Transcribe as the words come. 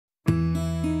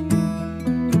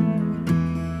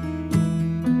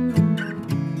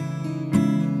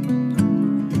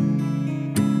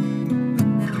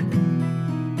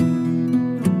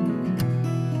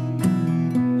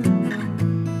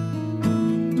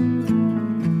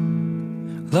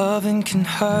Loving can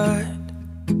hurt.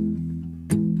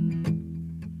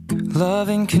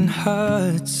 Loving can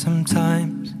hurt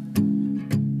sometimes,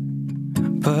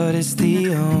 but it's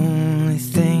the only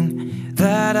thing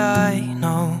that I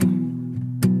know.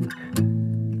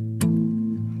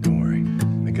 Don't worry,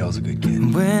 Miguel's a good kid.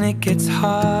 And when it gets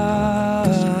hard,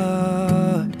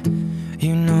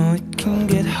 you know it can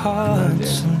get hard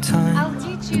sometimes. I'll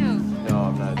teach you. No,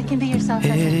 I'm not. I can be yourself.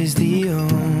 It is the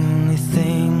only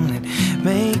thing that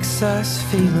makes us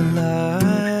feel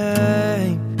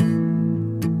alive.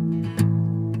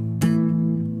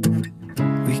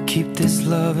 We keep this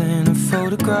love in a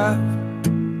photograph.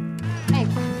 Hey,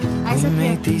 We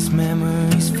make these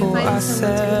memories for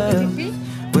ourselves,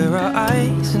 where our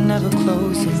eyes are never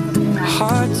closing,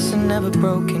 hearts are never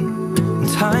broken, and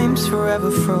time's forever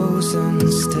frozen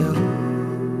still.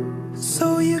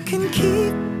 So you can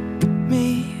keep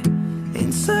me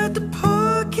inside the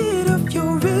pocket of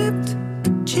your ripped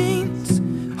jeans,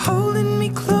 holding me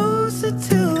closer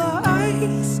till our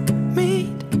eyes meet.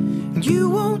 You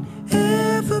won't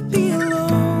ever be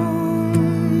alone.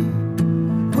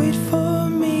 Wait for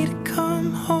me to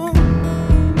come home.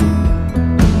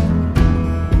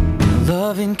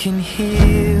 Loving can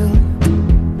heal.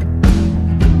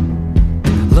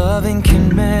 Loving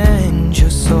can mend your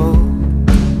soul.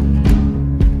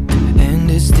 And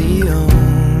it's the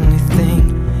only thing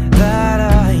that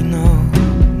I know.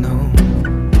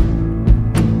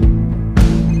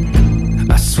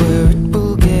 I swear it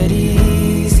will get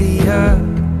easier.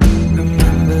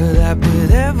 Remember that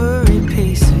with every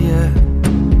piece of you.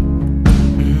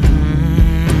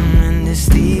 And it's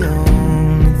the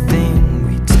only thing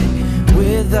we take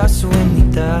with us when we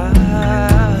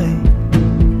die.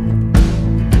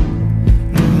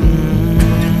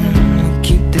 We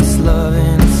keep this love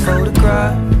in a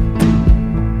photograph.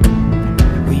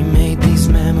 We made these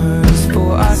memories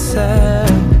for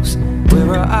ourselves, where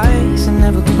our eyes are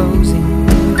never closing,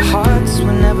 hearts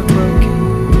were never broken,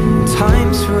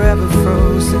 time's forever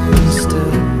frozen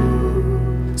still.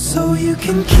 So you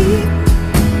can keep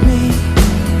me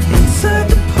inside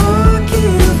the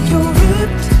pocket of your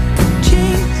ripped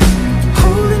jeans,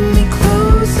 holding me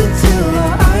closer till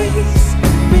our eyes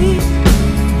meet.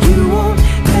 You won't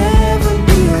ever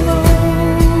be alone.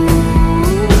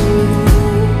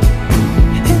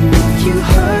 And if you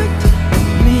hurt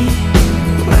me,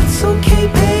 that's okay,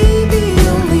 baby.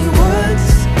 Only words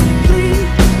bleed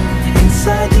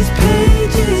inside these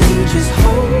pages. You just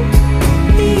hold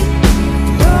me.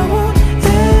 I won't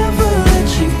ever let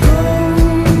you go.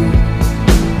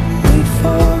 Wait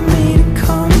for me to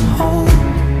come home.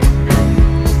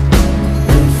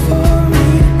 Wait for me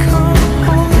to come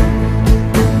home.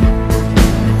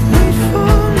 Wait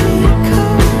for me to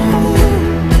come home.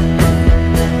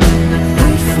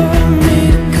 Wait for me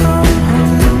to come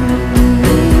home.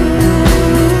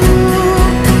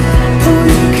 Oh,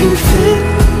 you can fit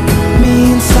me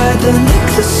inside the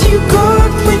necklace you got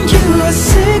when you were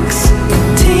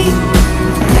 16,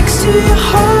 next to your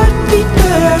heartbeat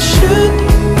where I should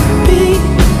be.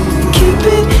 Keep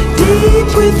it deep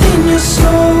within your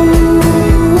soul.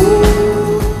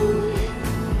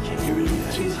 Can't give me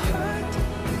that.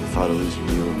 The thought of losing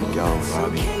you and Miguel and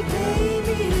Robbie, giving me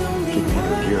the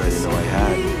gear I didn't know I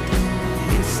had.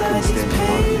 Inside these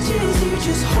pages, you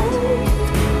just hold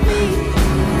me.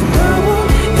 I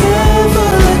won't ever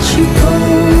let you go.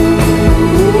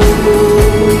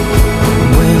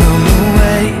 When I'm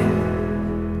away,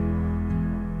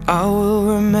 I will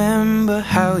remember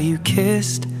how you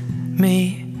kissed me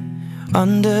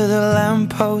under the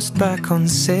lamppost back on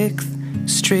 6th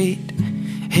Street,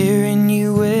 hearing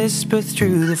you whisper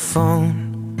through the phone.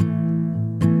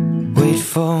 Wait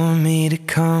for me to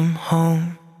come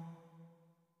home.